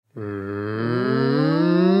Ding,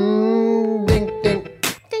 ding.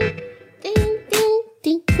 Ding, ding, ding,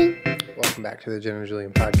 ding, ding. Welcome back to the Jen and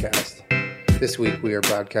Julian podcast. This week we are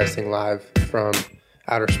broadcasting live from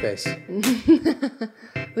outer space.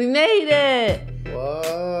 We made it.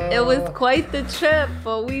 Whoa. It was quite the trip,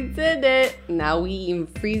 but we did it. Now we eating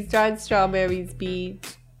freeze-dried strawberries,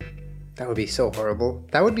 Beach. That would be so horrible.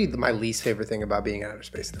 That would be my least favorite thing about being in outer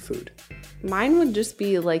space, the food. Mine would just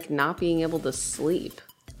be like not being able to sleep.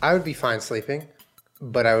 I would be fine sleeping,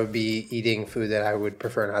 but I would be eating food that I would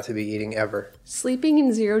prefer not to be eating ever. Sleeping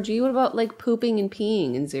in zero G? What about like pooping and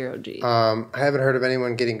peeing in zero G? I haven't heard of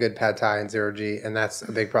anyone getting good pad thai in zero G, and that's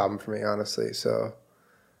a big problem for me, honestly. So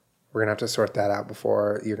we're going to have to sort that out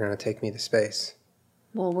before you're going to take me to space.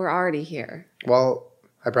 Well, we're already here. Well,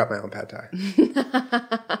 I brought my own pad thai.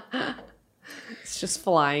 It's just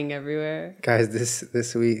flying everywhere. Guys,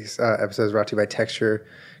 this week's episode is brought to you by Texture.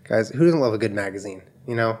 Guys, who doesn't love a good magazine,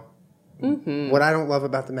 you know? Mm-hmm. What I don't love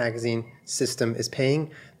about the magazine system is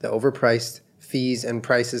paying the overpriced fees and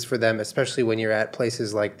prices for them, especially when you're at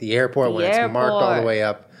places like the airport when it's marked all the way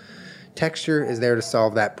up. Texture is there to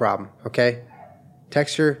solve that problem, okay?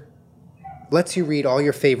 Texture lets you read all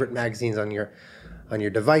your favorite magazines on your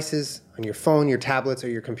devices, on your phone, your tablets, or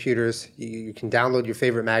your computers. You can download your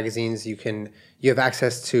favorite magazines. You have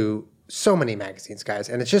access to so many magazines, guys.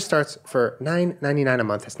 And it just starts for $9.99 a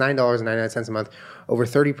month. That's $9.99 a month. Over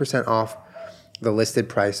 30% off the listed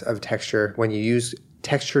price of Texture when you use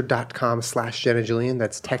texture.com/JennaJulian.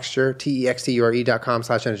 That's Texture,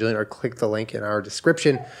 TEXTURE.com/JennaJulian, or click the link in our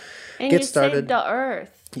description. And Get you started. saved the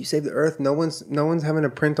earth. You save the earth. No one's having to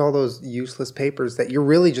print all those useless papers that you're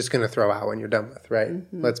really just going to throw out when you're done with, right?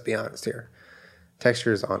 Mm-hmm. Let's be honest here.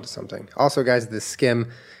 Texture is onto something. Also, guys, the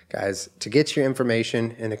Skim, guys, to get your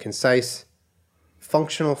information in a concise,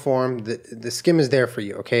 functional form, the Skim is there for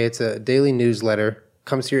you, okay? It's a daily newsletter,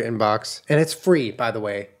 comes to your inbox, and it's free, by the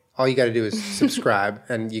way. All you got to do is subscribe,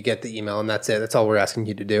 and you get the email, and that's it. That's all we're asking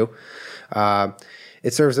you to do.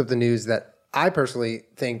 It serves up the news that I personally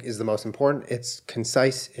think is the most important. It's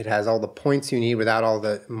concise. It has all the points you need without all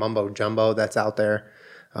the mumbo jumbo that's out there.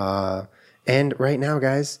 And right now,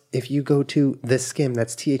 guys, if you go to The Skim,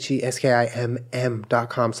 that's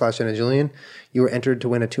TheSkimm.com/JennaJulian, you are entered to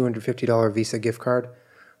win a $250 Visa gift card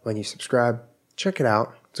when you subscribe. Check it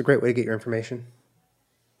out. It's a great way to get your information.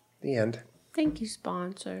 The end. Thank you,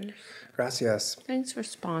 sponsors. Gracias. Thanks for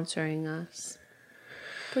sponsoring us.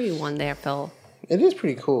 Pretty one there, Phil. It is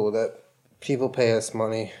pretty cool that people pay us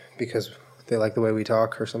money because they like the way we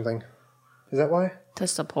talk or something. Is that why? To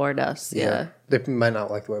support us, yeah. They might not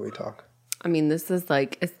like the way we talk. I mean, this is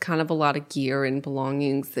like, it's kind of a lot of gear and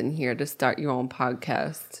belongings in here to start your own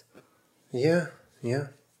podcast. Yeah.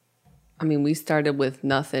 I mean, we started with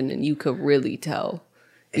nothing and you could really tell.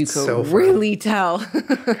 It's you could so fun. really tell.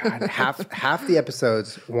 God, half the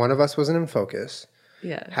episodes, one of us wasn't in focus.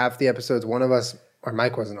 Yeah. Half the episodes, one of us, our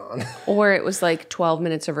mic wasn't on. Or it was like 12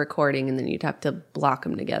 minutes of recording and then you'd have to block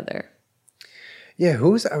them together. Yeah,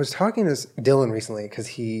 I was talking to Dylan recently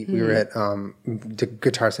because we were at the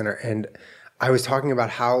Guitar Center, and I was talking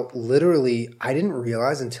about how literally I didn't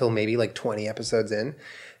realize until maybe like 20 episodes in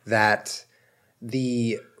that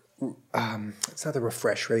it's not the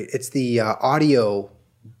refresh rate, it's the audio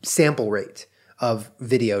sample rate of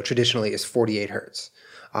video traditionally is 48 hertz.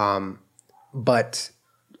 But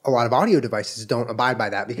a lot of audio devices don't abide by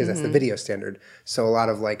that because that's the video standard. So a lot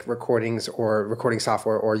of like recordings or recording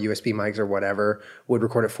software or USB mics or whatever would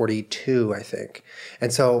record at 42, I think.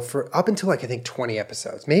 And so for up until like I think 20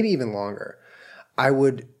 episodes, maybe even longer, I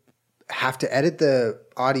would have to edit the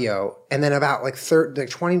audio, and then about like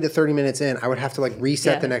 20 to 30 minutes in, I would have to like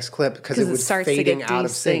reset the next clip because it was fading out of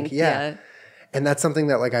sync. Yeah. And that's something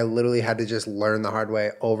that like I literally had to just learn the hard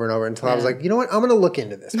way over and over until I was like, you know what? I'm going to look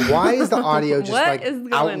into this. Why is the audio just like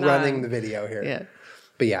outrunning the video here? Yeah.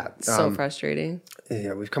 But yeah. So frustrating.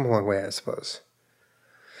 Yeah, we've come a long way, I suppose.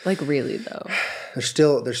 Like really though. There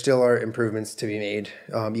still are improvements to be made.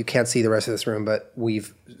 You can't see the rest of this room, but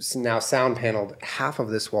we've now sound paneled half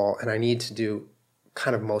of this wall, and I need to do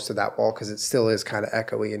kind of most of that wall because it still is kind of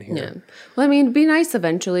echoey in here. Yeah. Well, I mean, it'd be nice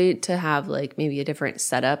eventually to have like maybe a different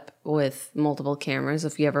setup with multiple cameras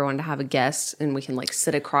if you ever want to have a guest and we can like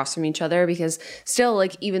sit across from each other, because still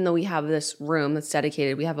like even though we have this room that's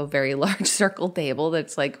dedicated, we have a very large circle table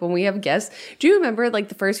that's like when we have guests. Do you remember like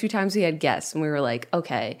the first few times we had guests and we were like,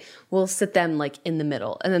 okay, we'll sit them like in the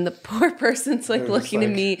middle, and then the poor person's like looking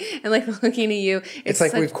at me and like looking at you. It's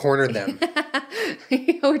like we've cornered them.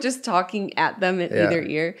 We're just talking at them at either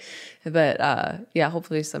ear. But yeah,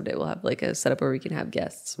 hopefully someday we'll have like a setup where we can have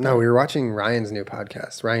guests. No, we were watching Ryan's new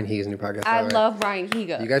podcast, Ryan Higa's new podcast. I love Ryan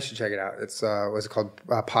Higa. You guys should check it out. It's what's it called?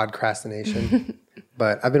 Podcrastination.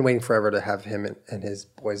 But I've been waiting forever to have him and his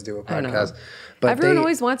boys do a podcast. But everyone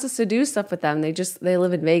always wants us to do stuff with them. They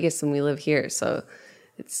live in Vegas and we live here, so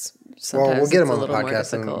it's sometimes we'll get them it's on a the little more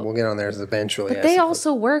podcast and difficult. we'll get on theirs eventually. But they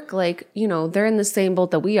also work like, they're in the same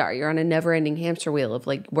boat that we are. You're on a never-ending hamster wheel of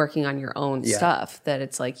like working on your own stuff that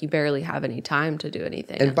it's like you barely have any time to do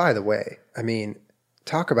anything. And by the way, I mean,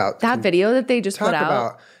 talk about that video that they just put out.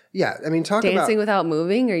 Talk about Dancing Without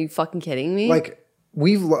Moving. Are you fucking kidding me? Like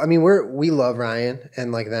we love Ryan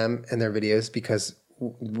and like them and their videos because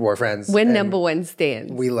we're friends. When number one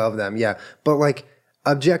stands. We love them, yeah. But like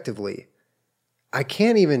objectively, I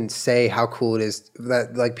can't even say how cool it is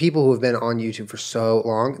that like people who have been on YouTube for so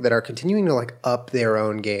long that are continuing to like up their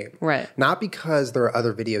own game. Right. Not because there are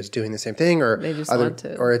other videos doing the same thing or they just want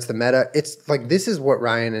to. Or it's the meta. It's like this is what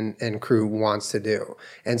Ryan and crew wants to do.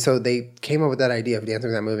 And so they came up with that idea of Dancing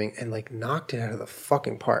Without Moving and like knocked it out of the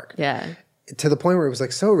fucking park. Yeah. To the point where it was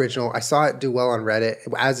like so original. I saw it do well on Reddit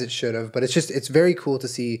as it should have, but it's very cool to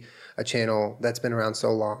see a channel that's been around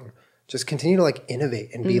so long just continue to like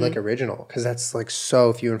innovate and be like original because that's like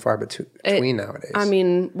so few and far between nowadays. I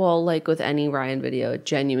mean, well, like with any Ryan video, it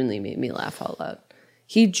genuinely made me laugh out loud.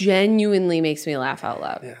 He genuinely makes me laugh out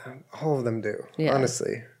loud. Yeah, all of them do. Yeah.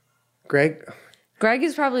 Honestly, Greg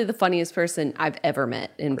is probably the funniest person I've ever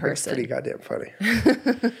met in person. Pretty goddamn funny.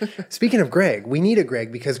 Speaking of Greg, we need a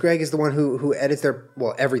Greg because Greg is the one who edits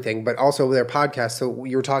everything, but also their podcast. So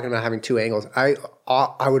you were talking about having two angles. I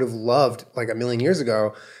would have loved like a million years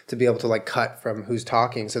ago to be able to like cut from who's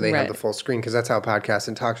talking so they have the full screen because that's how podcasts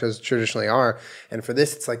and talk shows traditionally are. And for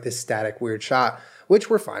this, it's like this static weird shot, which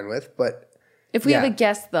we're fine with, but. If we have a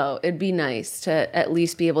guest, though, it'd be nice to at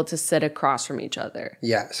least be able to sit across from each other.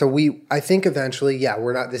 Yeah. So I think eventually,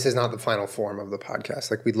 this is not the final form of the podcast.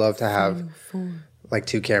 Like we'd love to have like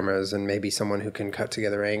two cameras and maybe someone who can cut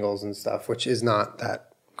together angles and stuff, which is not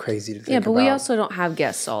that crazy to think about. Yeah, but we also don't have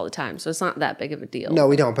guests all the time, so it's not that big of a deal. No,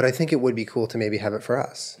 we don't. But I think it would be cool to maybe have it for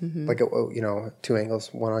us. Like, two angles,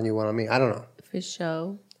 one on you, one on me. I don't know. For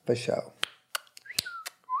show.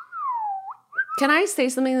 Can I say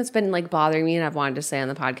something that's been like bothering me and I've wanted to say on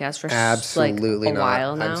the podcast for absolutely like a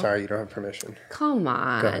while now? I'm sorry, you don't have permission. Come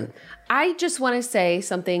on. I just want to say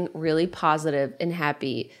something really positive and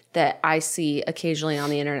happy that I see occasionally on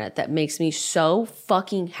the internet that makes me so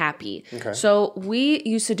fucking happy. Okay. So we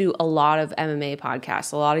used to do a lot of MMA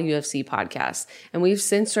podcasts, a lot of UFC podcasts, and we've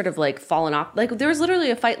since sort of like fallen off. Like there was literally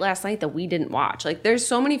a fight last night that we didn't watch. Like there's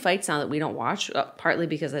so many fights now that we don't watch, partly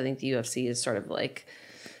because I think the UFC is sort of like,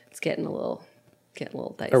 it's getting a little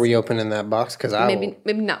dicey. Are we opening that box? Because maybe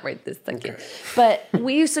not right this second. Okay. But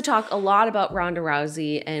we used to talk a lot about Ronda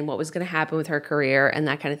Rousey and what was going to happen with her career and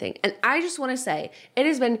that kind of thing. And I just want to say it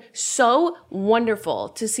has been so wonderful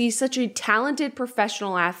to see such a talented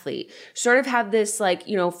professional athlete sort of have this like,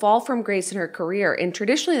 fall from grace in her career. And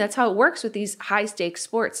traditionally that's how it works with these high stakes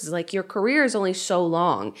sports is like your career is only so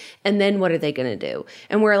long. And then what are they going to do?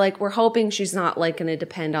 And we're hoping she's not like going to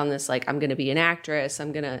depend on this, like I'm going to be an actress.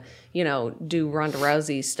 I'm going to, do Ronda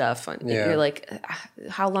Rousey stuff. Yeah. You're like,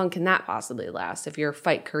 how long can that possibly last if your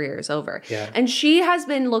fight career is over? Yeah. And she has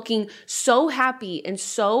been looking so happy and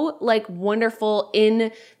so like wonderful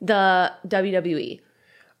in the WWE.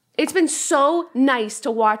 It's been so nice to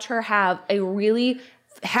watch her have a really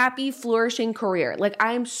happy, flourishing career. Like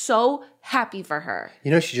I am so happy for her.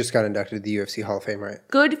 She just got inducted to the UFC Hall of Fame, right?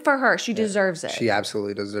 Good for her. She deserves it. She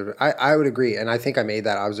absolutely deserves it. I would agree. And I think I made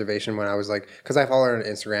that observation when I was like, because I follow her on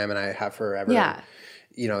Instagram and I have forever. Yeah.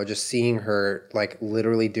 Just seeing her like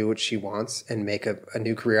literally do what she wants and make a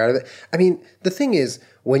new career out of it. I mean, the thing is,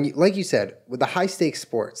 like you said, with the high stakes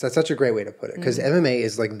sports, that's such a great way to put it. Because MMA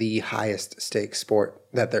is like the highest stakes sport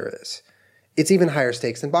that there is. It's even higher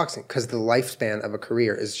stakes than boxing because the lifespan of a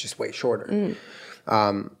career is just way shorter.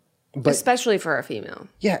 But especially for a female.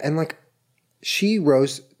 Yeah, and like she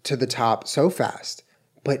rose to the top so fast,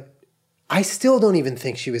 but I still don't even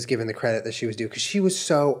think she was given the credit that she was due because she was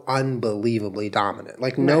so unbelievably dominant.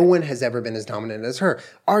 Like no one has ever been as dominant as her.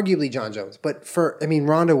 Arguably John Jones, but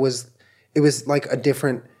Ronda was like a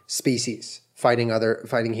different species fighting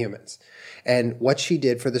humans. And what she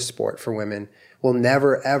did for the sport for women will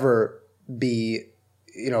never ever be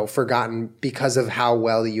forgotten because of how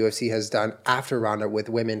well the UFC has done after Ronda with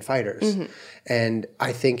women fighters. Mm-hmm. And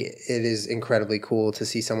I think it is incredibly cool to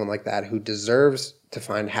see someone like that who deserves to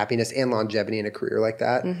find happiness and longevity in a career like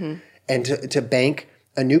that. Mm-hmm. And to bank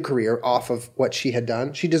a new career off of what she had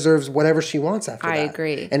done. She deserves whatever she wants after that. I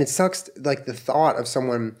agree. And it sucks like the thought of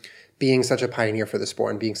someone being such a pioneer for the sport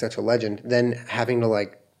and being such a legend, then having to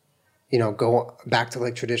like, you know, go back to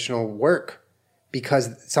like traditional work because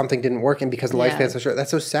something didn't work and because the lifespan's so short.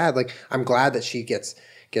 That's so sad. Like, I'm glad that she gets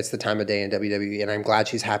the time of day in WWE, and I'm glad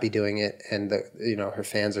she's happy doing it, and her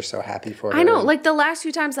fans are so happy for her. I know, like the last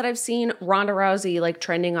few times that I've seen Ronda Rousey like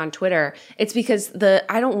trending on Twitter, it's because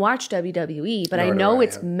I don't watch WWE, but I know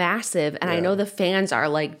it's massive, and I know the fans are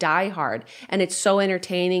like diehard, and it's so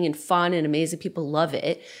entertaining and fun and amazing. People love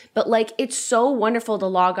it, but like it's so wonderful to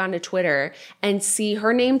log on to Twitter and see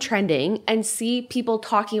her name trending and see people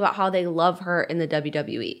talking about how they love her in the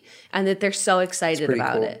WWE and that they're so excited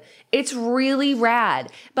about it. It's really rad.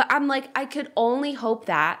 But I'm like, I could only hope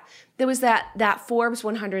that there was that Forbes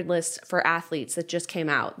 100 list for athletes that just came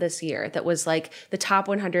out this year that was like the top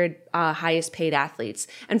 100 highest paid athletes.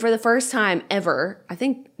 And for the first time ever, I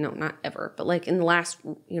think, no, not ever, but like in the last,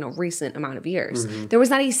 recent amount of years, there was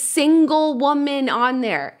not a single woman on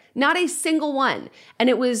there. Not a single one. And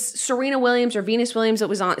it was Serena Williams or Venus Williams that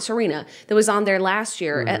was on there last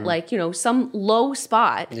year at like, some low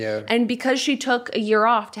spot. Yeah. And because she took a year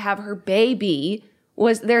off to have her baby,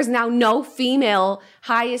 there's now no female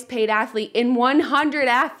highest paid athlete in 100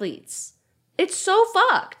 athletes. It's so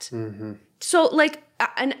fucked. So like,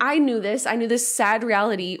 and I knew this sad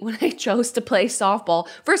reality when I chose to play softball.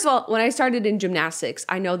 First of all, when I started in gymnastics,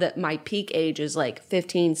 I know that my peak age is like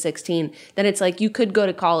 15, 16. Then it's like you could go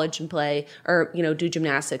to college and play or, do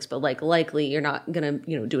gymnastics, but like likely you're not going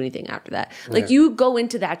to, do anything after that. Like you go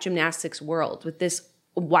into that gymnastics world with this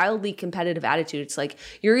wildly competitive attitude. It's like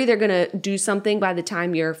you're either going to do something by the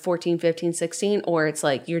time you're 14, 15, 16, or it's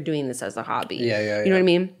like you're doing this as a hobby. You know what I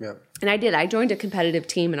mean? Yeah. And I did. I joined a competitive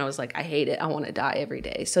team and I was like, I hate it. I want to die every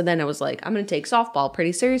day. So then I was like, I'm going to take softball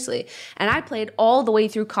pretty seriously. And I played all the way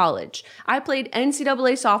through college. I played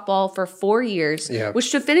NCAA softball for 4 years, which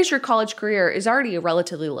to finish your college career is already a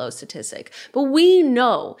relatively low statistic. But we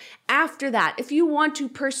know after that, if you want to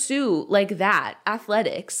pursue like that,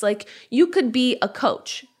 athletics, like you could be a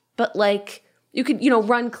coach, but like you could,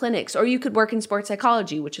 run clinics, or you could work in sports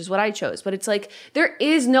psychology, which is what I chose. But it's like, there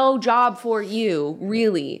is no job for you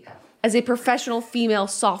really as a professional female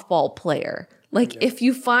softball player. Like if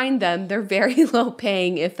you find them, they're very low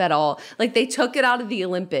paying, if at all. Like they took it out of the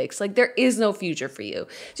Olympics. Like there is no future for you.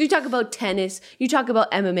 So you talk about tennis, you talk about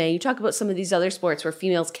MMA, you talk about some of these other sports where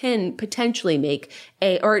females can potentially make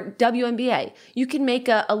or WNBA. You can make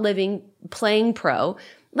a living playing pro.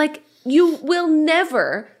 Like you will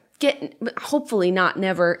never hopefully not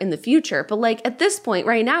never in the future, but like at this point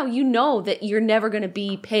right now, that you're never going to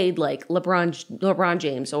be paid like LeBron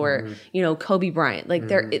James or, Kobe Bryant. Like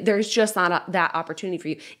there's just not that opportunity for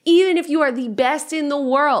you. Even if you are the best in the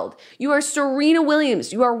world, you are Serena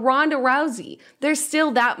Williams, you are Ronda Rousey, there's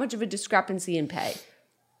still that much of a discrepancy in pay.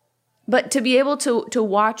 But to be able to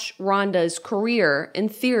watch Ronda's career, in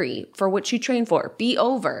theory, for what she trained for, be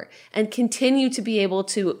over and continue to be able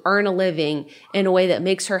to earn a living in a way that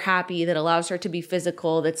makes her happy, that allows her to be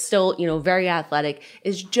physical, that's still, very athletic,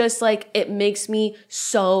 is just like, it makes me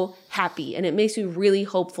so happy. And it makes me really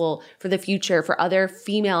hopeful for the future for other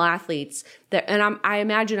female athletes. I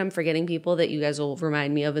imagine I'm forgetting people that you guys will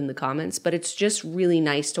remind me of in the comments, but it's just really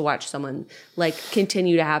nice to watch someone like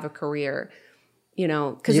continue to have a career.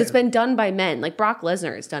 Because it's been done by men. Like Brock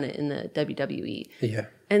Lesnar has done it in the WWE. Yeah.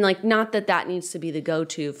 And like, not that needs to be the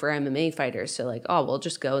go-to for MMA fighters. So like, we'll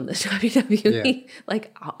just go in the WWE. Yeah.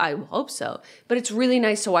 Like, I hope so. But it's really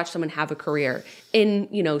nice to watch someone have a career in,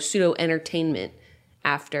 pseudo entertainment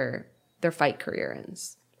after their fight career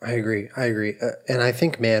ends. I agree. And I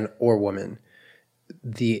think man or woman,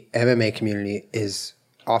 the MMA community is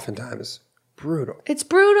oftentimes brutal. It's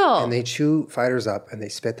brutal. And they chew fighters up and they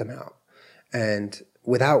spit them out. And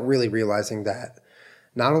without really realizing that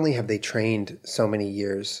not only have they trained so many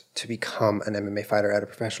years to become an MMA fighter at a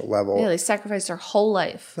professional level. Yeah, they sacrificed their whole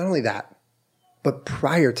life. Not only that, but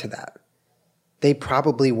prior to that, they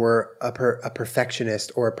probably were a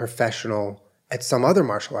perfectionist or a professional at some other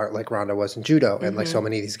martial art like Ronda was in judo. And like so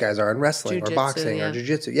many of these guys are in wrestling jiu-jitsu, or boxing or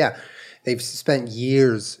jiu-jitsu. Yeah. They've spent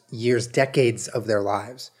years, decades of their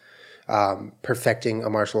lives perfecting a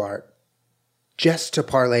martial art, just to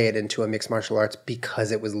parlay it into a mixed martial arts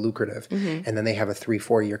because it was lucrative. And then they have a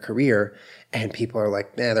 3-4 year career and people are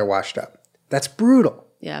like, they're washed up. That's brutal.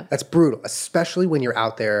 Yeah. That's brutal, especially when you're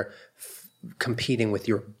out there competing with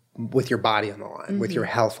your body on the line, with your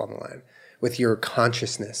health on the line, with your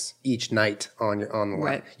consciousness each night on the line.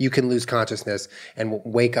 Right. You can lose consciousness and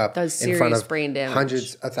wake up in front of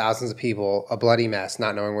hundreds of thousands of people, a bloody mess,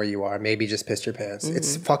 not knowing where you are, maybe just pissed your pants.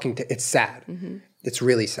 It's fucking, it's sad. it's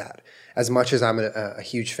really sad. As much as I'm a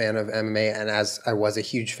huge fan of MMA, and as I was a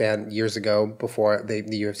huge fan years ago before the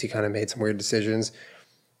UFC kind of made some weird decisions,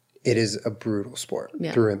 it is a brutal sport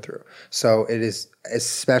through and through. So it is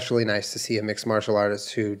especially nice to see a mixed martial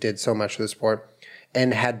artist who did so much for the sport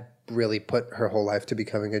and had really put her whole life to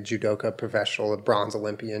becoming a judoka professional, a bronze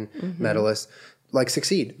Olympian medalist, like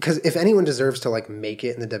succeed. Because if anyone deserves to like make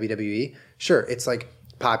it in the WWE, sure, it's like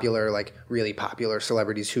popular, like really popular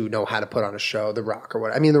celebrities who know how to put on a show, The Rock or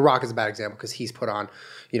what. I mean, The Rock is a bad example because he's put on,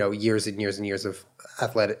 you know, years and years and years of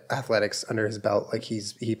athletics under his belt. Like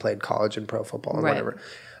he played college and pro football and whatever.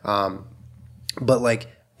 But like,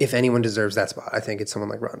 if anyone deserves that spot, I think it's someone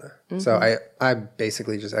like Ronda. So I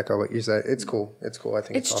basically just echo what you said. It's cool. It's cool. I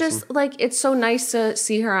think it's awesome. Just like, it's so nice to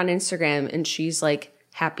see her on Instagram and she's like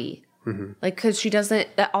happy. Like, because she doesn't,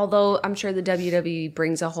 although I'm sure the WWE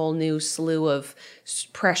brings a whole new slew of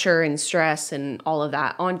pressure and stress and all of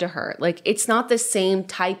that onto her. Like, it's not the same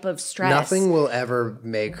type of stress. Nothing will ever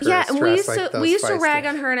make her and we used to rag feisty.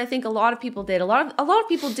 on her, and I think a lot of people did. A lot of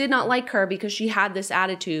people did not like her because she had this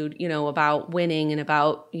attitude, you know, about winning and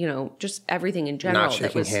about, you know, just everything in general. Not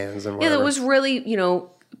shaking hands and whatever. Yeah, that was really, you know,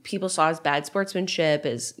 people saw as bad sportsmanship,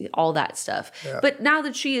 as all that stuff. Yeah. But now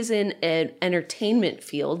that she is in an entertainment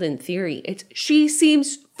field, in theory, she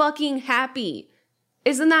seems fucking happy.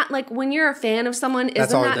 Isn't that like when you're a fan of someone?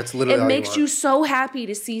 That's literally it makes you so happy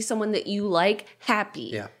to see someone that you like happy.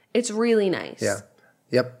 Yeah, it's really nice. Yeah,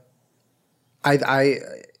 yep. I'm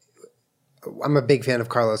a big fan of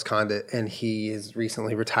Carlos Condit, and he is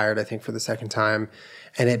recently retired, I think, for the second time,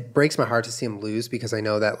 and it breaks my heart to see him lose because I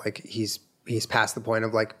know that like he's past the point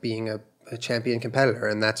of like being a champion competitor,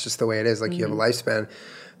 and that's just the way it is. Like you have a lifespan,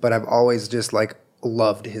 but I've always just like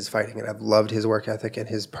loved his fighting, and I've loved his work ethic and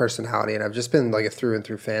his personality, and I've just been like a through and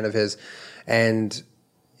through fan of his. And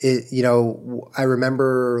it, you know, I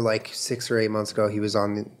remember like 6 or 8 months ago, he was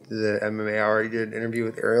on the MMA Hour. He did an interview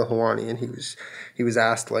with Ariel Helwani, and he was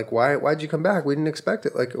asked like, why'd you come back? We didn't expect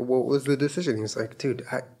it. Like, what was the decision? He was like, dude,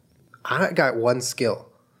 I got one skill,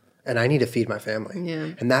 and I need to feed my family.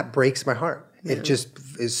 Yeah. And that breaks my heart. Yeah. It just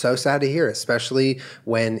is so sad to hear, especially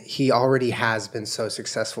when he already has been so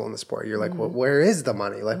successful in the sport. You're like, well, where is the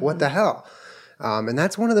money? Like, what the hell? And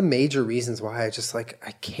that's one of the major reasons why I just like,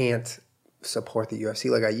 I can't support the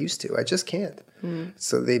UFC like I used to. I just can't.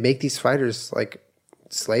 So they make these fighters like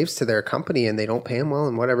slaves to their company, and they don't pay them well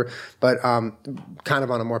and whatever. But kind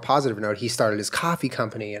of on a more positive note, he started his coffee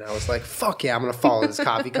company, and I was like, fuck yeah, I'm going to follow this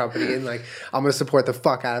coffee company, and like I'm going to support the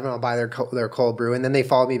fuck out of it. I'll buy their cold brew. And then they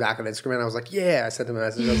followed me back on Instagram, and I was like, yeah, I sent them a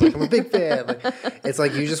message. I was like, I'm a big fan. Like, it's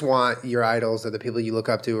like you just want your idols or the people you look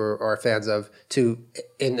up to or are fans of to,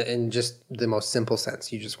 in just the most simple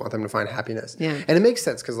sense, you just want them to find happiness. Yeah. And it makes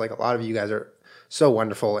sense because like a lot of you guys are so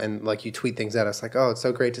wonderful, and like you tweet things at us like, oh, it's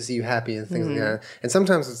so great to see you happy and things like that. And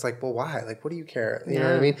sometimes it's like, well, why? Like, what do you care? You know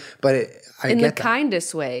what I mean? But in the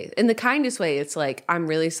kindest way, it's like, I'm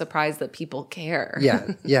really surprised that people care.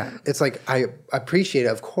 Yeah. It's like, I appreciate it,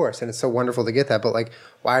 of course, and it's so wonderful to get that, but like,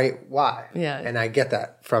 why? Yeah. And I get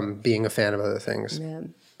that from being a fan of other things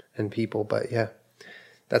and people, but yeah.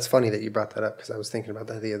 That's funny that you brought that up because I was thinking about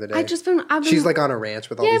that the other day. I've been she's like on a ranch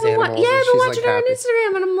with all these animals. I've been watching her on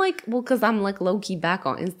Instagram, and I'm like, well, because I'm like low key back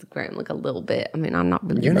on Instagram like a little bit. I mean, I'm not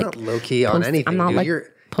really. You're not low key on anything. I'm not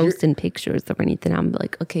posting pictures or anything. I'm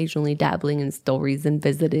like occasionally dabbling in stories and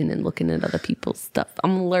visiting and looking at other people's stuff.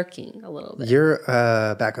 I'm lurking a little bit. You're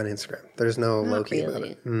back on Instagram. There's no low key about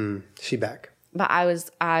it. She back. But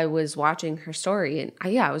I was watching her story, and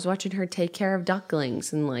I was watching her take care of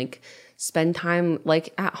ducklings and like spend time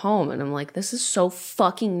like at home, and I'm like, this is so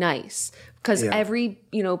fucking nice because every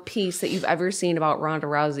piece that you've ever seen about Ronda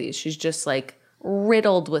Rousey, she's just like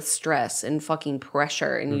riddled with stress and fucking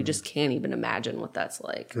pressure, and you just can't even imagine what that's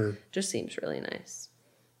like. Just seems really nice.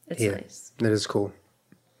 It's nice. It is cool.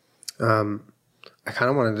 I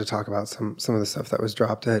kind of wanted to talk about some of the stuff that was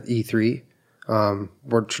dropped at E3.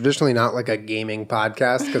 We're traditionally not like a gaming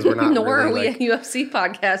podcast because we're not. Nor really are we a UFC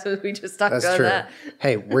podcast, as we just talked about that.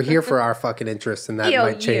 Hey, we're here for our fucking interests, and that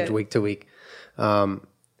might change week to week.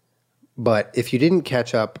 But if you didn't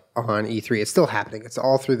catch up on E3, it's still happening. It's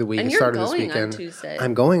all through the week. And it started this weekend. On Tuesday.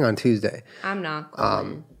 I'm going on Tuesday. I'm not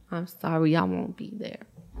going. I'm sorry, I won't be there.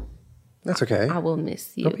 That's okay. I will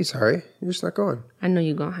miss you. Don't be sorry. You're just not going. I know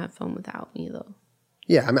you're gonna have fun without me, though.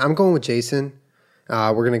 Yeah, I'm going with Jason.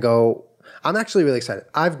 We're gonna go. I'm actually really excited.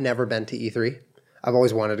 I've never been to E3. I've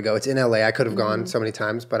always wanted to go. It's in LA. I could have gone so many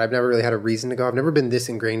times, but I've never really had a reason to go. I've never been this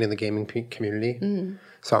ingrained in the gaming community.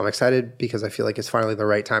 So I'm excited because I feel like it's finally the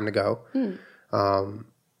right time to go. I'm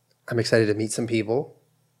excited to meet some people.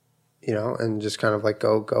 you know, and just kind of like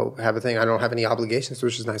go have a thing. I don't have any obligations,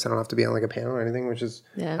 which is nice. I don't have to be on like a panel or anything, which is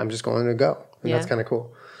I'm just going to go, and that's kind of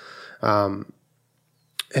cool. And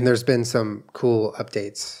there's been some cool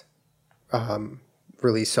updates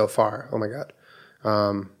released so far. Oh my god!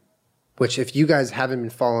 Which if you guys haven't been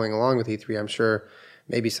following along with E3, I'm sure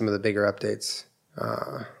maybe some of the bigger updates.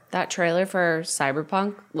 That trailer for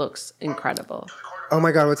Cyberpunk looks incredible. Oh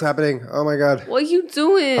my god, what's happening? Oh my god. What are you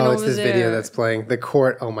doing Oh, over it's this there? video that's playing. The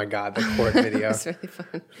court. Oh my god, the court video. It's really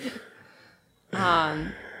fun.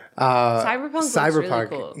 Cyberpunk looks really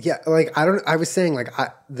cool. Yeah, like I was saying, like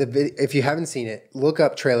if you haven't seen it, look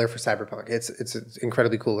up trailer for Cyberpunk. It's an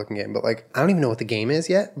incredibly cool looking game, but like I don't even know what the game is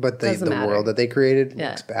yet. But the world that they created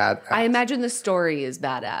looks bad. I imagine the story is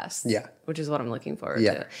badass. Yeah, which is what I'm looking forward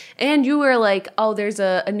to. And you were like, oh, there's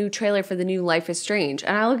a new trailer for the new Life is Strange,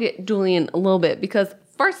 and I look at Julian a little bit because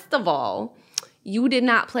first of all, you did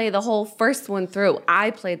not play the whole first one through. I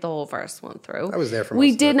played the whole first one through. I was there for most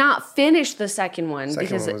We of did it. not finish the second one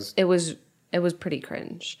because was- it was pretty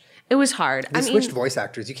cringe. It was hard. They switched voice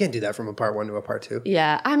actors. You can't do that from a part 1 to a part 2.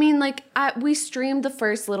 Yeah, I mean, like we streamed the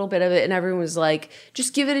first little bit of it, and everyone was like,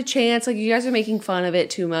 "Just give it a chance." Like you guys are making fun of it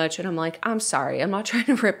too much, and I'm like, "I'm sorry. I'm not trying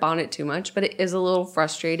to rip on it too much, but it is a little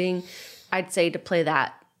frustrating." I'd say to play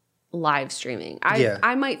that live streaming.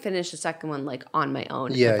 I might finish the second one like on my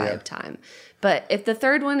own if I have time. But if the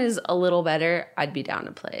third one is a little better, I'd be down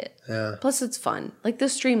to play it. Yeah. Plus, it's fun. Like the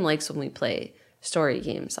stream likes when we play story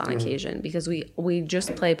games on occasion because we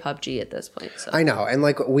just play PUBG at this point. So I know, and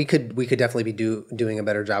like we could definitely be doing a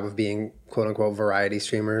better job of being quote unquote variety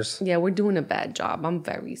streamers. yeah, we're doing a bad job. I'm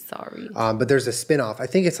very sorry. But there's a spin-off. I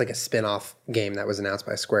think it's like a spin-off game that was announced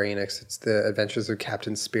by Square Enix. It's the Adventures of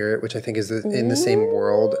Captain Spirit, which I think is in the same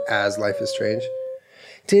world as Life is Strange.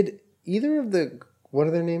 Did either of what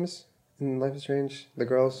are their names in Life is Strange? The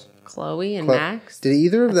girls? Chloe and Max. Did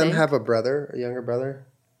either of them think. have a younger brother?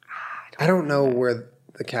 I don't know where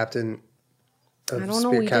the captain of I don't know.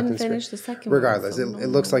 We Captain didn't finish Spirit. the second Regardless, one. it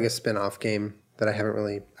looks like a spin-off game that I haven't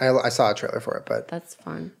really... I saw a trailer for it, but That's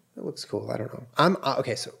fun. it looks cool. I don't know. I'm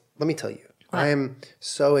okay, so let me tell you. I am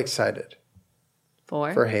so excited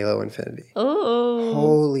for Halo Infinity. Oh.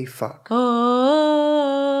 Holy fuck.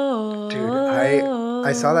 Oh. Dude,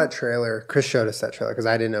 I saw that trailer. Chris showed us that trailer because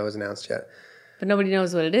I didn't know it was announced yet. But nobody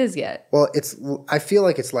knows what it is yet. Well, I feel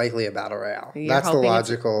like it's likely a battle royale. That's the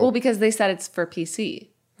logical... Well, because they said it's for PC,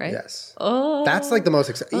 right? Yes. Oh. That's like the most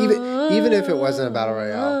exciting. Even if it wasn't a battle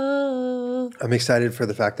royale, I'm excited for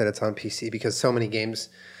the fact that it's on PC because so many games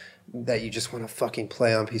that you just want to fucking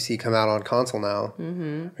play on PC come out on console now.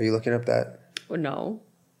 Mm-hmm. Are you looking up that? Well, no.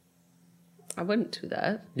 I wouldn't do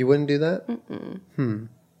that. You wouldn't do that? Mm-mm.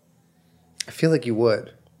 I feel like you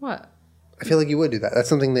would. What? I feel like you would do that. That's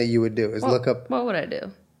something that you would do is look up. What would I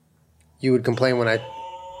do? You would complain when I...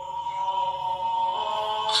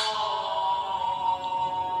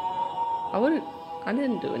 I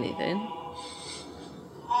didn't do anything.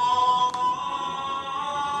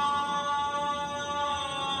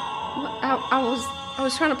 I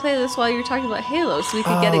was trying to play this while you were talking about Halo so we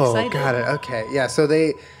could get excited. Oh, got it. Okay. Yeah, so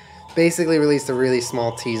they basically released a really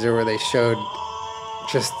small teaser where they showed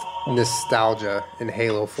just nostalgia in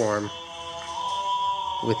Halo form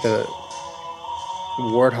with the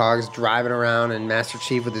warthogs driving around and Master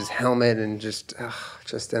Chief with his helmet and just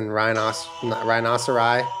rhinoceri.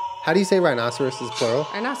 How do you say rhinoceros is plural?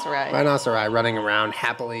 Rhinoceri. Rhinoceri running around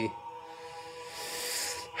happily.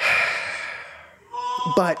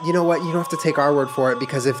 But you know what? You don't have to take our word for it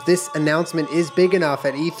because if this announcement is big enough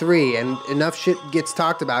at E3 and enough shit gets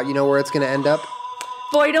talked about, you know where it's going to end up?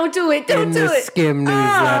 Boy, don't do it. Don't do it. In the Skim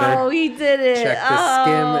newsletter. Oh, he did it. Check the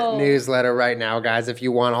Skim newsletter right now, guys, if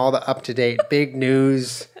you want all the up-to-date big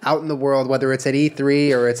news out in the world, whether it's at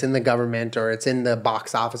E3 or it's in the government or it's in the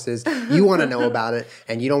box offices. You want to know about it,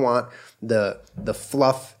 and you don't want the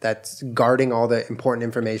fluff that's guarding all the important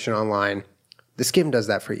information online. The Skim does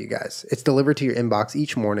that for you guys. It's delivered to your inbox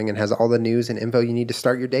each morning and has all the news and info you need to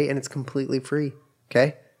start your day, and it's completely free,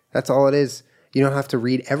 okay? That's all it is. You don't have to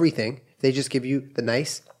read everything. They just give you the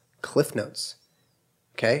nice cliff notes,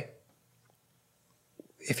 okay?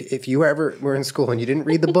 If you ever were in school and you didn't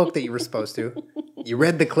read the book that you were supposed to, you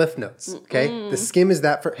read the cliff notes, okay? The Skim is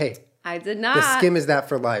that for, hey. I did not. The Skim is that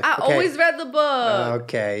for life, I okay? always read the book.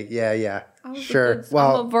 Okay, yeah. Sure.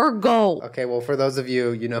 Well, I'm a Virgo. Okay, well, for those of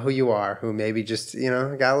you, you know who you are, who maybe just,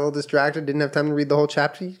 got a little distracted, didn't have time to read the whole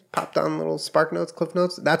chapter, you popped on little spark notes, cliff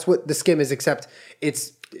notes. That's what the Skim is, except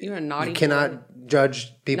You're a naughty you cannot boy.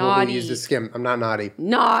 judge people Naughty. who use the Skim. I'm not naughty.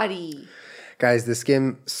 Naughty. Guys, the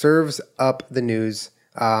Skim serves up the news.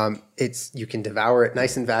 You can devour it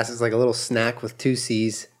nice and fast. It's like a little snack with 2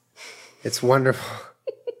 C's. It's wonderful.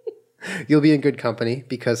 You'll be in good company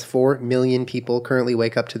because 4 million people currently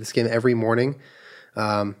wake up to the Skim every morning,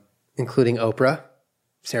 including Oprah,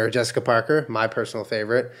 Sarah Jessica Parker, my personal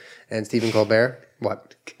favorite, and Stephen Colbert.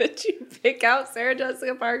 What? Could you pick out Sarah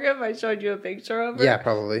Jessica Parker if I showed you a picture of her? Yeah,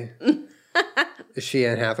 probably. Is she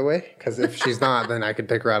Anne Hathaway? Because if she's not, then I could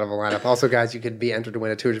pick her out of a lineup. Also, guys, you could be entered to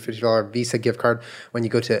win a $250 Visa gift card when you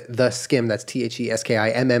go to The Skim. That's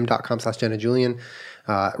TheSkimm.com/Jenna Julian.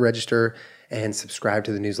 Register and subscribe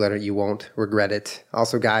to the newsletter. You won't regret it.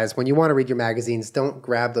 Also, guys, when you want to read your magazines, don't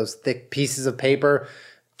grab those thick pieces of paper.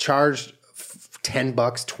 Charge $10,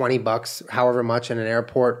 $20, however much in an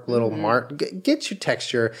airport little mart. Get your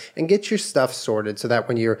texture and get your stuff sorted so that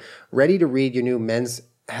when you're ready to read your new Men's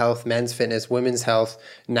Health, Men's Fitness, Women's Health,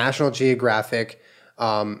 National Geographic,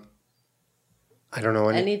 I don't know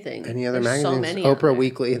any other magazines. So many Oprah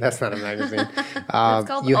Weekly. That's not a magazine. It's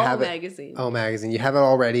called O Magazine. O Magazine. You have it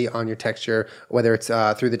already on your Texture, whether it's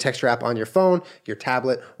through the Texture app on your phone, your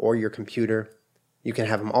tablet, or your computer. You can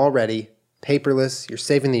have them already, paperless. You're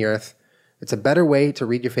saving the earth. It's a better way to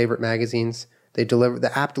read your favorite magazines.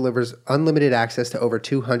 The app delivers unlimited access to over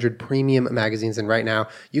 200 premium magazines, and right now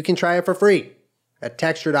you can try it for free at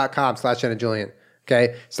texture.com/Jenna Julian.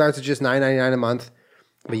 Okay, starts at just $9.99 a month,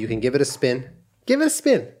 but you can give it a spin. Give it a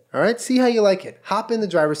spin, all right? See how you like it. Hop in the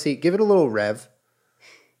driver's seat. Give it a little rev.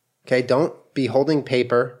 Okay, don't be holding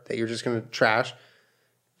paper that you're just going to trash.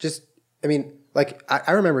 I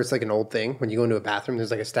remember it's like an old thing. When you go into a bathroom, there's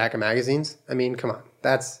like a stack of magazines. I mean, come on.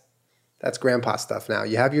 That's grandpa stuff now.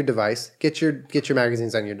 You have your device. Get your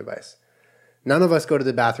magazines on your device. None of us go to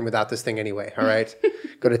the bathroom without this thing anyway, all right?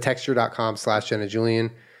 Go to texture.com/Jenna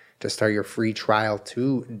Julian to start your free trial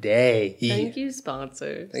today. Thank you,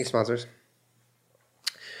 sponsors. Thanks, sponsors.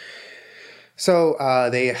 So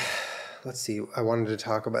let's see. I wanted to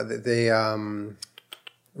talk about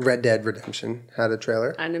Red Dead Redemption had a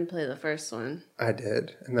trailer. I didn't play the first one. I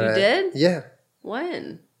did. And then did? Yeah.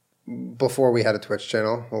 When? Before we had a Twitch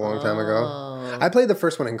channel a long time ago. I played the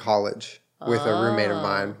first one in college with a roommate of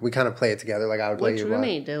mine. We kind of play it together. Like I would play. Which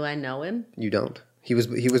roommate? Do I know him? You don't. He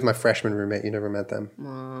was my freshman roommate. You never met them.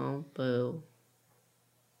 Oh, boo.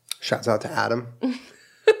 Shouts out to Adam.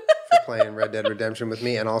 For playing Red Dead Redemption with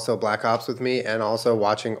me and also Black Ops with me and also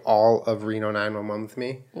watching all of Reno 911 with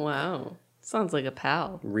me. Wow. Sounds like a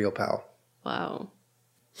pal. Real pal. Wow.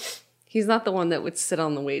 He's not the one that would sit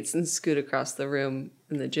on the weights and scoot across the room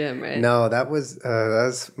in the gym, right? No, that was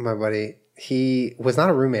my buddy. He was not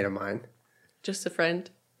a roommate of mine. Just a friend?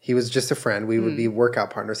 He was just a friend. We would be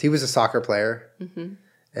workout partners. He was a soccer player. Mm-hmm.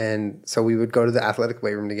 And so we would go to the athletic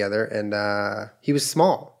weight room together. And he was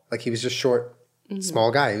small. Like he was just short.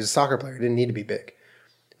 Small guy. He was a soccer player. He didn't need to be big.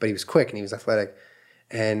 But he was quick and he was athletic.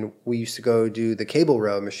 And we used to go do the cable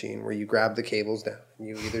row machine where you grab the cables down. And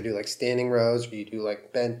you either do like standing rows or you do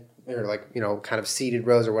like bent or like, kind of seated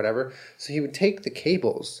rows or whatever. So he would take the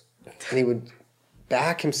cables and he would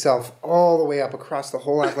back himself all the way up across the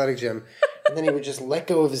whole athletic gym. And then he would just let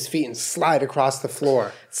go of his feet and slide across the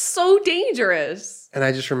floor. So dangerous. And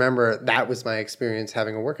I just remember that was my experience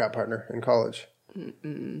having a workout partner in college.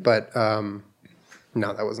 Mm-mm. But,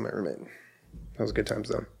 no, that wasn't my roommate. That was good times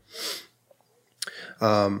though.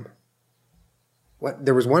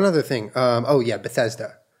 There was one other thing.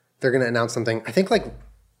 Bethesda. They're going to announce something. I think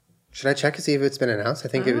should I check to see if it's been announced? I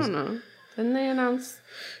don't know. Didn't they announce?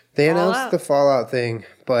 They announced the Fallout thing,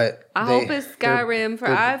 but I hope it's Skyrim for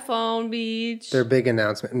iPhone, Beach. Their big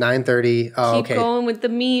announcement, 9:30. Oh, okay. Keep going with the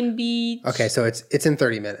meme, Beach. Okay, so it's in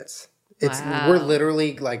 30 minutes. We're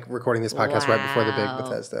literally recording this podcast right before the big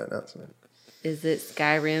Bethesda announcement. Is it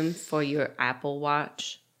Skyrim for your Apple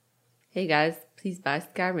Watch? Hey guys, please buy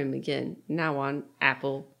Skyrim again. Now on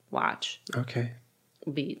Apple Watch. Okay.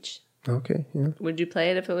 Beach. Okay, yeah. Would you play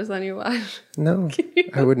it if it was on your watch? No.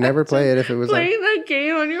 I would never play it if it was playing that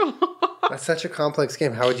game on your watch. That's such a complex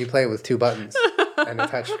game. How would you play it with 2 buttons and a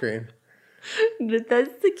touch screen?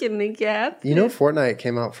 That's the gimmick gap. Fortnite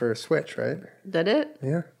came out for Switch, right? Did it?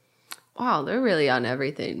 Yeah. Wow, they're really on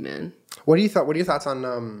everything, man. What are your thoughts on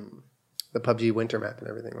the PUBG winter map and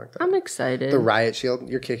everything like that? I'm excited. The riot shield,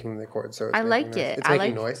 you're kicking the cord, so I like it. It's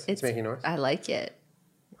making noise. It's making noise. I like it.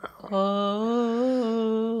 Oh.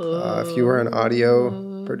 If you were an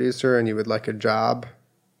audio producer and you would like a job,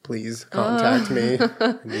 please contact me.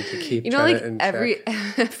 I need to keep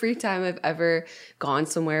every time I've ever gone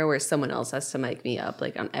somewhere where someone else has to mic me up,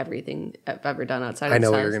 like on everything I've ever done outside. I know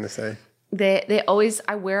what you're gonna say. They always,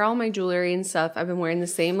 I wear all my jewelry and stuff. I've been wearing the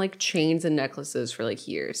same chains and necklaces for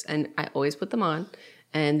years, and I always put them on.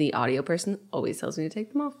 And the audio person always tells me to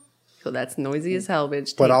take them off. So that's noisy as hell,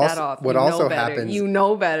 bitch. Take What that also- off. what You know also better. happens- You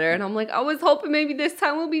know better. And I'm like, I was hoping maybe this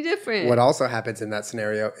time will be different. What also happens in that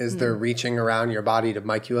scenario is they're reaching around your body to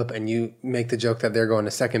mic you up, and you make the joke that they're going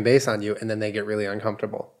to second base on you, and then they get really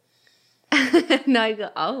uncomfortable. And I go,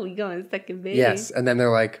 oh, we going to second base. Yes, and then they're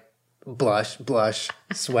like, blush,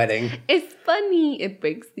 sweating. It's funny. It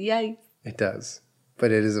breaks the ice. It does.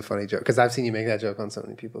 But it is a funny joke. Because I've seen you make that joke on so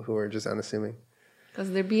many people who are just unassuming. Because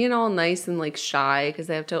they're being all nice and like shy because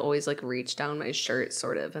they have to always like reach down my shirt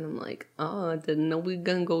sort of. And I'm like, oh, I didn't know we were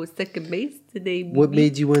going to go second base today, baby. What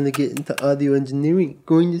made you want to get into audio engineering?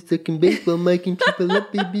 Going to second base while miking people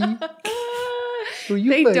up, baby?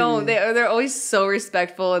 They don't. They're always so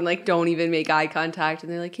respectful and like don't even make eye contact.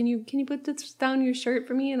 And they're like, can you put this down your shirt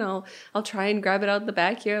for me? And I'll try and grab it out the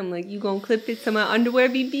back here. I'm like, you gonna clip it to my underwear,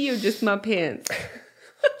 BB, or just my pants?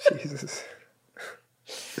 Jesus.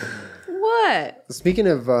 What? Speaking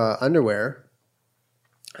of underwear,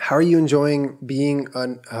 how are you enjoying being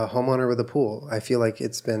a homeowner with a pool? I feel like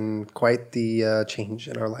it's been quite the change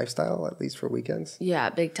in our lifestyle, at least for weekends. Yeah,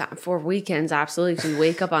 big time. For weekends, absolutely. 'Cause we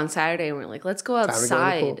wake up on Saturday and we're like, let's go to go in the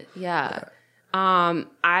outside. pool. Yeah.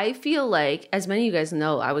 I feel like, as many of you guys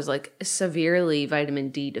know, I was like severely vitamin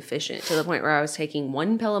D deficient to the point where I was taking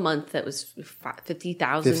one pill a month that was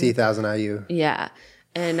 50,000. 50,000 IU. Yeah.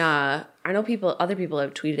 And I know other people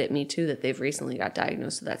have tweeted at me too that they've recently got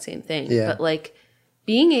diagnosed with that same thing. Yeah. But like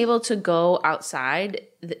being able to go outside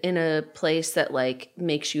in a place that like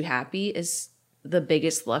makes you happy is the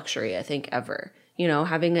biggest luxury I think ever. You know,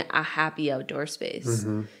 having a happy outdoor space.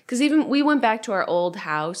 Because even we went back to our old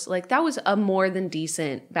house, like that was a more than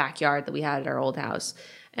decent backyard that we had at our old house.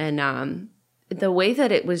 And the way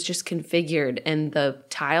that it was just configured and the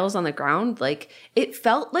tiles on the ground, like it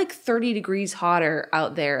felt like 30 degrees hotter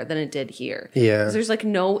out there than it did here. Yeah. 'Cause there's like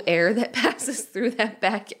no air that passes through that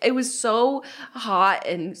back. It was so hot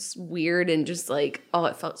and weird and just like, oh,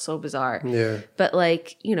 it felt so bizarre. Yeah. But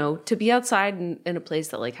like, you know, to be outside in a place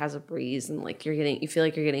that like has a breeze and like you feel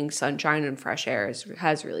like you're getting sunshine and fresh air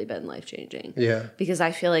has really been life changing. Yeah. Because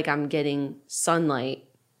I feel like I'm getting sunlight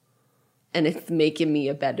and it's making me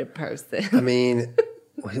a better person. I mean,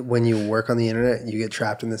 when you work on the internet, you get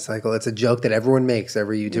trapped in this cycle. It's a joke that everyone makes,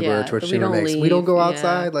 every YouTuber Yeah, or Twitch that we streamer don't makes. We don't leave, go yeah.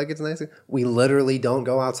 outside. Like, it's nice. We literally don't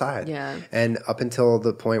go outside. Yeah. And up until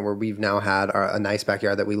the point where we've now had a nice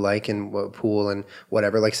backyard that we like and a pool and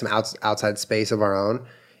whatever, like some outside space of our own,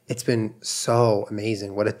 it's been so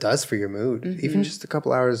amazing what it does for your mood. Even just a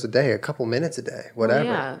couple hours a day, a couple minutes a day, whatever.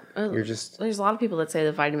 Yeah. You're just... There's a lot of people that say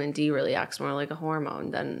that vitamin D really acts more like a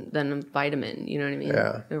hormone than a vitamin. You know what I mean?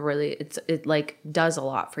 Yeah. It like does a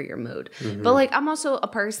lot for your mood. But like I'm also a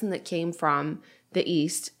person that came from the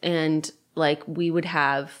East and like we would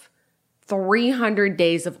have 300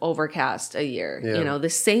 days of overcast a year. Yeah. You know, the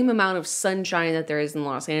same amount of sunshine that there is in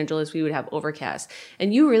Los Angeles, we would have overcast.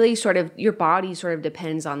 And you really your body sort of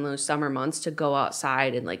depends on those summer months to go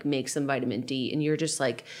outside and like make some vitamin D. And you're just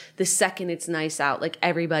like, the second it's nice out, like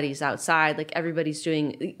everybody's outside, like everybody's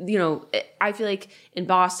doing, you know, I feel like in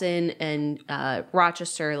Boston and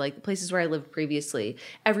Rochester, like the places where I lived previously,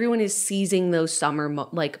 everyone is seizing those summer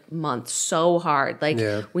months so hard. Like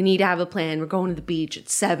Yeah. we need to have a plan. We're going to the beach at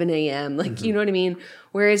 7 a.m. Like, you know what I mean?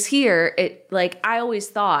 Whereas here, I always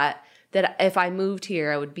thought that if I moved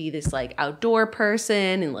here, I would be this like outdoor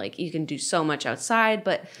person and like you can do so much outside.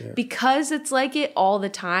 But because it's like it all the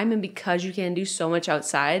time and because you can do so much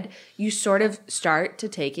outside, you sort of start to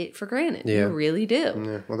take it for granted. Yeah. You really do.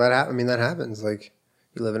 Yeah. Well, that happens. Like,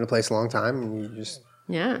 you live in a place a long time and you just...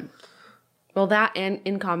 Yeah. Well, that and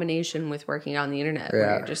in combination with working on the internet, where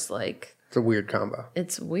Yeah. you're just like... It's a weird combo.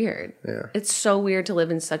 It's weird. Yeah. It's so weird to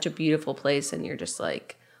live in such a beautiful place and you're just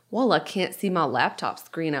like, well, I can't see my laptop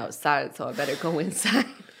screen outside, so I better go inside.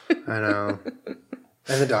 I know.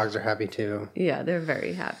 And the dogs are happy too. Yeah, they're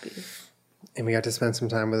very happy. And we got to spend some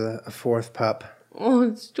time with a fourth pup, Oh,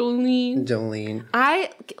 it's Jolene. Jolene.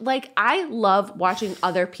 I love watching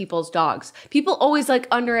other people's dogs. People always like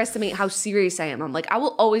underestimate how serious I am. I'm like, I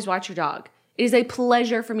will always watch your dog. It is a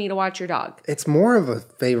pleasure for me to watch your dog. It's more of a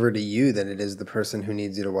favor to you than it is the person who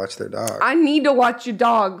needs you to watch their dog. I need to watch your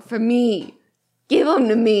dog for me. Give him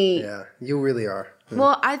to me. Yeah, you really are.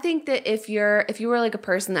 Well, I think that if you were like a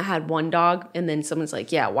person that had one dog and then someone's like,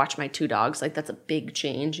 yeah, watch my two dogs, like that's a big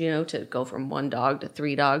change, you know, to go from one dog to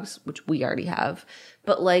three dogs, which we already have.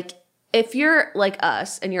 But like if you're like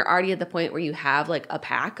us and you're already at the point where you have like a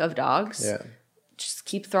pack of dogs, Yeah. just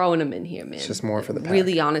keep throwing them in here, man. It's just more for the It pack.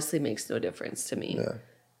 really honestly makes no difference to me. Yeah.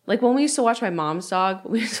 Like when we used to watch my mom's dog,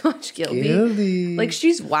 we used to watch Gilby. Gilby. Like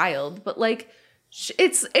she's wild, but like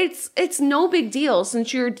It's no big deal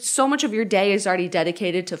since so much of your day is already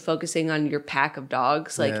dedicated to focusing on your pack of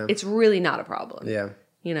dogs. Like it's really not a problem. Yeah.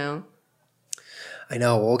 You know? I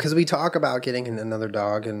know. Well, because we talk about getting another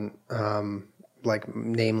dog and like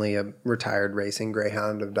namely a retired racing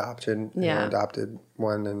greyhound adopted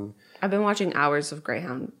one. And I've been watching hours of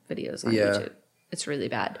greyhound videos on YouTube. It's really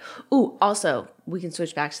bad. Ooh, also, we can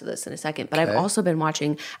switch back to this in a second, but I've also been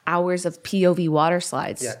watching hours of POV water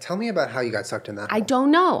slides. Yeah, tell me about how you got sucked in that. I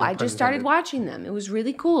don't know. I just started watching them. It was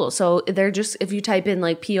really cool. So they're just, if you type in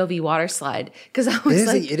like POV water slide, because I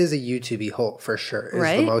was it is a YouTube-y hole for sure. It's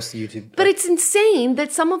right? the most YouTube. But it's insane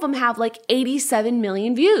that some of them have like 87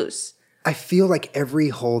 million views. I feel like every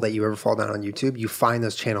hole that you ever fall down on YouTube, you find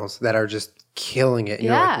those channels that are just killing it. And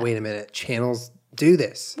you're like, wait a minute, channels do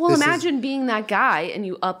this. Well, imagine being that guy and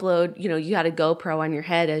you upload, you had a GoPro on your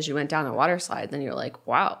head as you went down a water slide. Then you're like,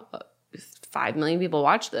 wow, 5 million people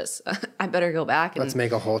watch this. I better go back and let's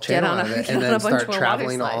make a whole channel out of it and then start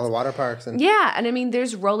traveling to all the water parks. And yeah. And I mean,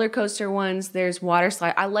 there's roller coaster ones, there's water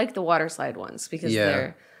slide. I like the water slide ones because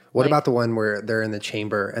they're. What about the one where they're in the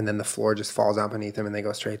chamber and then the floor just falls out beneath them and they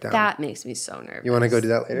go straight down? That makes me so nervous. You want to go do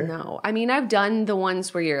that later? No. I mean, I've done the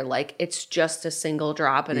ones where you're like, it's just a single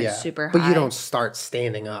drop and it's super high. But you don't start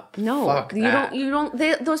standing up. No. Fuck you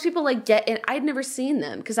that. Those people like get in. I'd never seen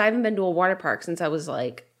them because I haven't been to a water park since I was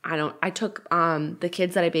like, I took the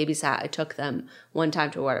kids that I babysat, I took them one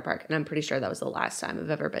time to a water park and I'm pretty sure that was the last time I've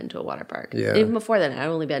ever been to a water park. Yeah. And even before then, I'd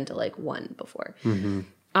only been to like one before. Mm-hmm.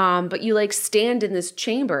 But you like stand in this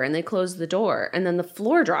chamber and they close the door and then the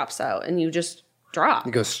floor drops out and you just drop.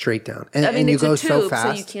 You go straight down. And, I mean, you it's go a tube, so fast.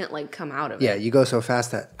 so you can't like come out of it. Yeah, you go so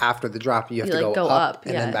fast that after the drop, you have to go up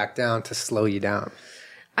and then back down to slow you down.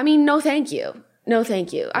 I mean, no thank you. No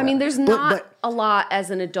thank you. I mean, there's not a lot as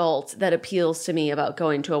an adult that appeals to me about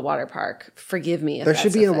going to a water park. Forgive me if there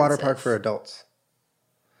should be offensive. a water park for adults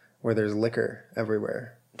where there's liquor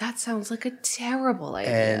everywhere. That sounds like a terrible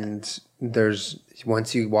idea. And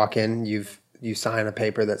once you walk in, you sign a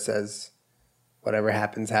paper that says whatever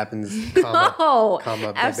happens,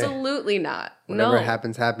 comma, absolutely not. Whatever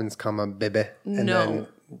happens, comma, baby. And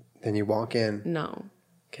then you walk in. No.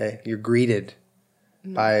 Okay. You're greeted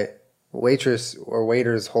by waitress or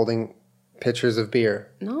waiters holding pitchers of beer.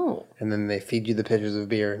 No. And then they feed you the pitchers of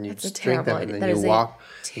beer and you That's just drink them. idea. And then you walk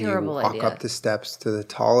up the steps to the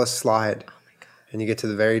tallest slide. And you get to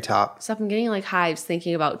the very top. Stop, I'm getting like hives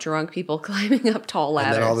thinking about drunk people climbing up tall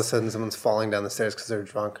ladders. And then all of a sudden someone's falling down the stairs because they're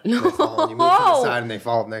drunk. And they fall, and you move to the side and they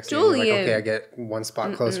fall up next to you. And you're like, okay, I get one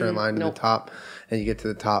spot closer in line to the top. And you get to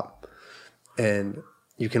the top. And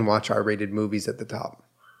you can watch R-rated movies at the top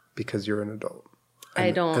because you're an adult.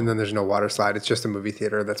 And then there's no water slide. It's just a movie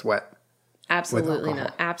theater that's wet. Absolutely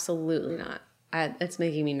not. Absolutely not. It's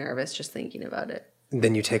making me nervous just thinking about it. And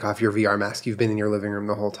then you take off your VR mask. You've been in your living room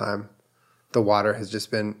the whole time. The water has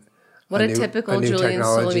just been a typical Julian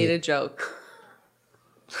Solomita joke.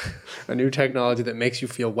 A new technology that makes you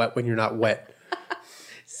feel wet when you're not wet.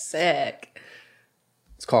 Sick.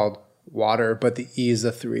 It's called water, but the E is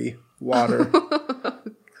a 3. Water.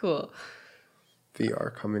 Cool.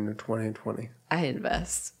 VR coming to 2020. I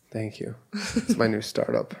invest. Thank you. It's my new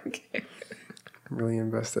startup. Okay. I'm really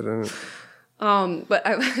invested in it. But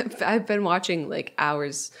I've been watching like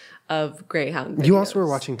hours of Greyhound videos. You also were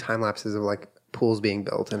watching time lapses of like pools being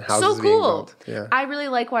built and houses being built. Yeah. I really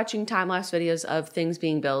like watching time lapse videos of things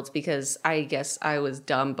being built because I guess I was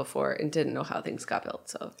dumb before and didn't know how things got built.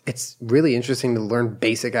 So it's really interesting to learn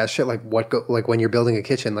basic ass shit like like when you're building a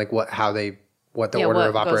kitchen, like what the order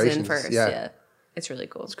of operations. Goes in first. Yeah, it's really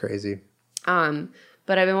cool. It's crazy.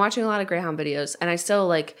 But I've been watching a lot of Greyhound videos, and I still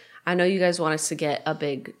like. I know you guys want us to get a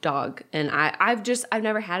big dog, and I've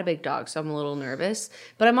never had a big dog, so I'm a little nervous.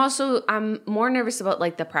 But I'm more nervous about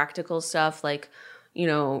like the practical stuff, like,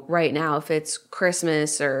 right now if it's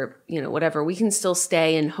Christmas or, whatever, we can still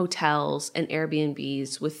stay in hotels and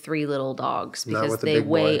Airbnbs with 3 little dogs because they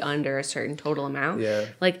weigh under a certain total amount. Yeah.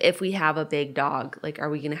 Like if we have a big dog, like are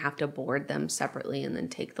we going to have to board them separately and then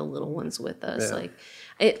take the little ones with us? Yeah. Like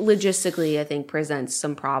it logistically, I think, presents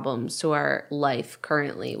some problems to our life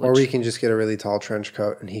currently. Or we can just get a really tall trench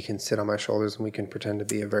coat and he can sit on my shoulders and we can pretend to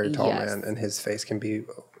be a very tall man and his face can be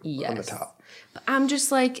on the top. But I'm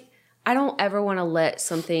just like, I don't ever want to let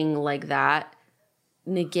something like that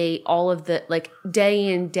negate all of the, like,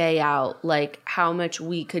 day in, day out, like, how much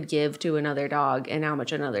we could give to another dog and how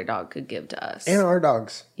much another dog could give to us. And our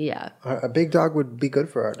dogs. Yeah. A big dog would be good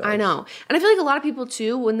for our dogs. I know. And I feel like a lot of people,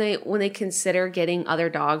 too, when they consider getting other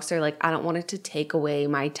dogs, they're like, I don't want it to take away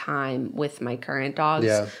my time with my current dogs,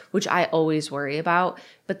 which I always worry about.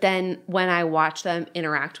 But then when I watch them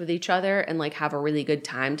interact with each other and, like, have a really good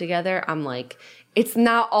time together, I'm like, it's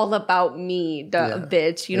not all about me,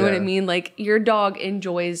 bitch. You know what I mean? Like, your dog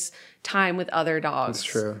enjoys time with other dogs. It's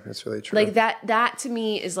true. It's really true. Like, that to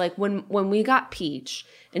me is like when we got Peach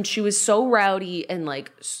and she was so rowdy and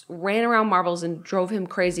like ran around Marbles and drove him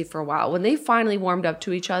crazy for a while. When they finally warmed up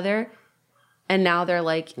to each other and now they're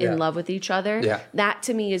like in love with each other, that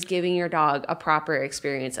to me is giving your dog a proper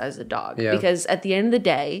experience as a dog. Yeah. Because at the end of the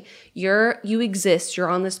day, you exist, you're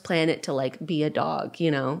on this planet to like be a dog, you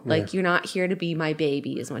know? Like, you're not here to be my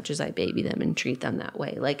baby as much as I baby them and treat them that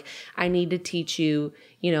way. Like, I need to teach you,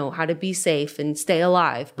 you know, how to be safe and stay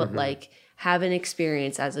alive, but like have an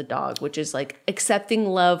experience as a dog, which is like accepting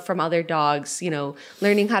love from other dogs, you know,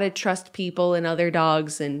 learning how to trust people and other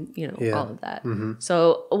dogs and, you know, all of that.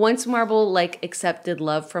 So once Marble like accepted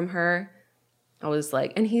love from her, I was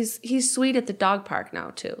like, and he's sweet at the dog park now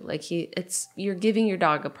too. Like you're giving your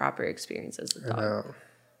dog a proper experience as a dog. I know.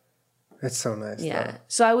 It's so nice. Yeah. Though.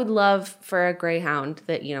 So I would love for a greyhound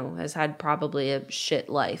that, you know, has had probably a shit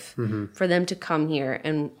life for them to come here.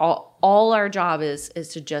 And all our job is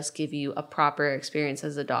to just give you a proper experience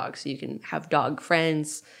as a dog. So you can have dog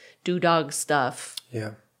friends, do dog stuff.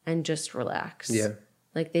 Yeah. And just relax. Yeah.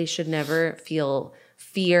 Like, they should never feel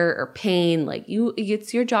fear or pain. Like,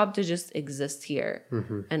 it's your job to just exist here.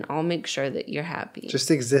 And I'll make sure that you're happy.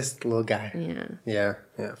 Just exist, little guy. Yeah. Yeah.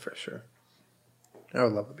 Yeah, for sure. I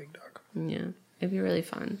would love a big dog. Yeah, it'd be really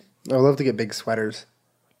fun. I would love to get big sweaters.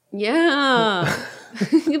 Yeah,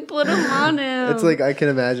 you put them on him. It's like, I can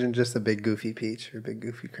imagine just a big goofy Peach or a big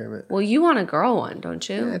goofy Kermit. Well, you want a girl one, don't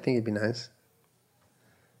you? Yeah, I think it'd be nice.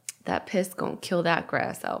 That piss gonna kill that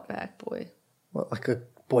grass out back, boy. What, like a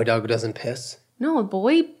boy dog who doesn't piss? No,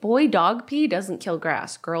 boy dog pee doesn't kill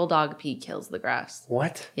grass. Girl dog pee kills the grass.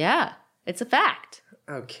 What? Yeah, it's a fact.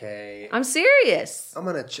 Okay. I'm serious. I'm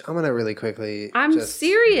gonna really quickly. I'm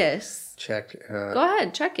serious. Check. Go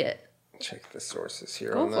ahead, check it. Check the sources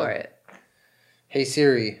here. Go for it. Hey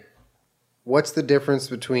Siri, what's the difference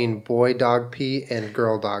between boy dog pee and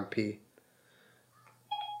girl dog pee?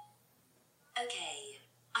 Okay,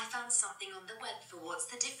 I found something on the web for what's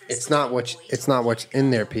the difference. It's not what's in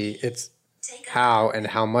their pee. It's how and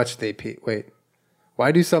how much they pee. Wait,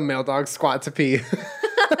 why do some male dogs squat to pee?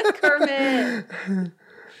 Kermit.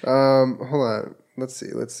 Hold on. Let's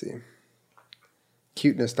see.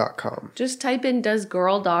 Cuteness.com. Just type in, does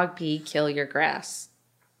girl dog pee kill your grass?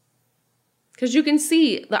 Because you can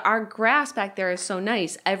see that our grass back there is so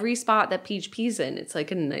nice. Every spot that Peach pees in, it's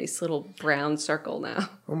like a nice little brown circle now.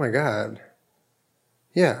 Oh my God.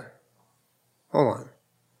 Yeah. Hold on.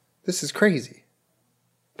 This is crazy.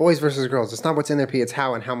 Boys versus girls. It's not what's in their pee, it's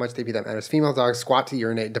how and how much they pee that matters. Female dogs squat to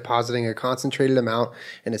urinate, depositing a concentrated amount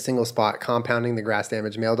in a single spot, compounding the grass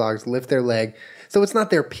damage. Male dogs lift their leg. So it's not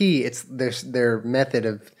their pee, it's their method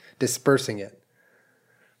of dispersing it.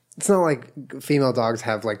 It's not like female dogs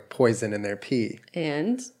have like poison in their pee.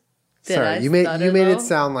 And sorry, you made it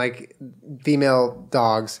sound like female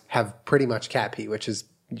dogs have pretty much cat pee, which is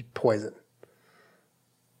poison.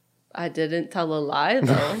 I didn't tell a lie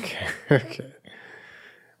though. Okay.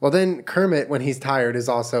 Well, then Kermit, when he's tired, is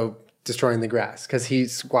also destroying the grass because he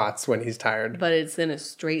squats when he's tired. But it's in a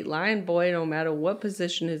straight line, boy, no matter what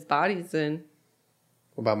position his body's in.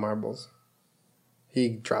 What about Marbles? He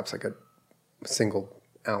drops like a single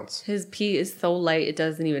ounce. His pee is so light, it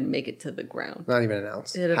doesn't even make it to the ground. Not even an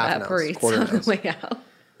ounce. It evaporates on the way out.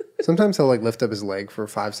 Sometimes he'll like lift up his leg for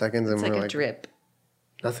 5 seconds and it's we're like a drip.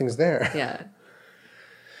 Nothing's there. Yeah.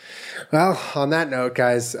 Well, on that note,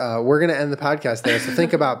 guys, we're going to end the podcast there. So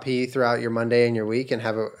think about pee throughout your Monday and your week and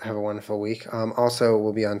have a wonderful week. Also,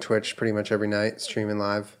 we'll be on Twitch pretty much every night, streaming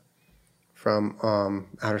live from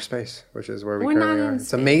outer space, which is where we currently are.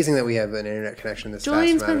 It's amazing that we have an internet connection this fast.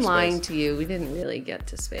 Julian's been lying to you. We didn't really get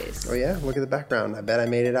to space. Oh, yeah? Look at the background. I bet I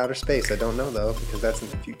made it outer space. I don't know, though, because that's in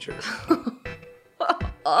the future.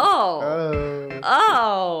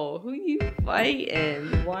 Oh, who you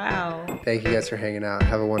fighting? Wow. Thank you guys for hanging out.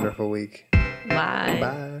 Have a wonderful week. Bye.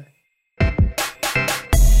 Bye.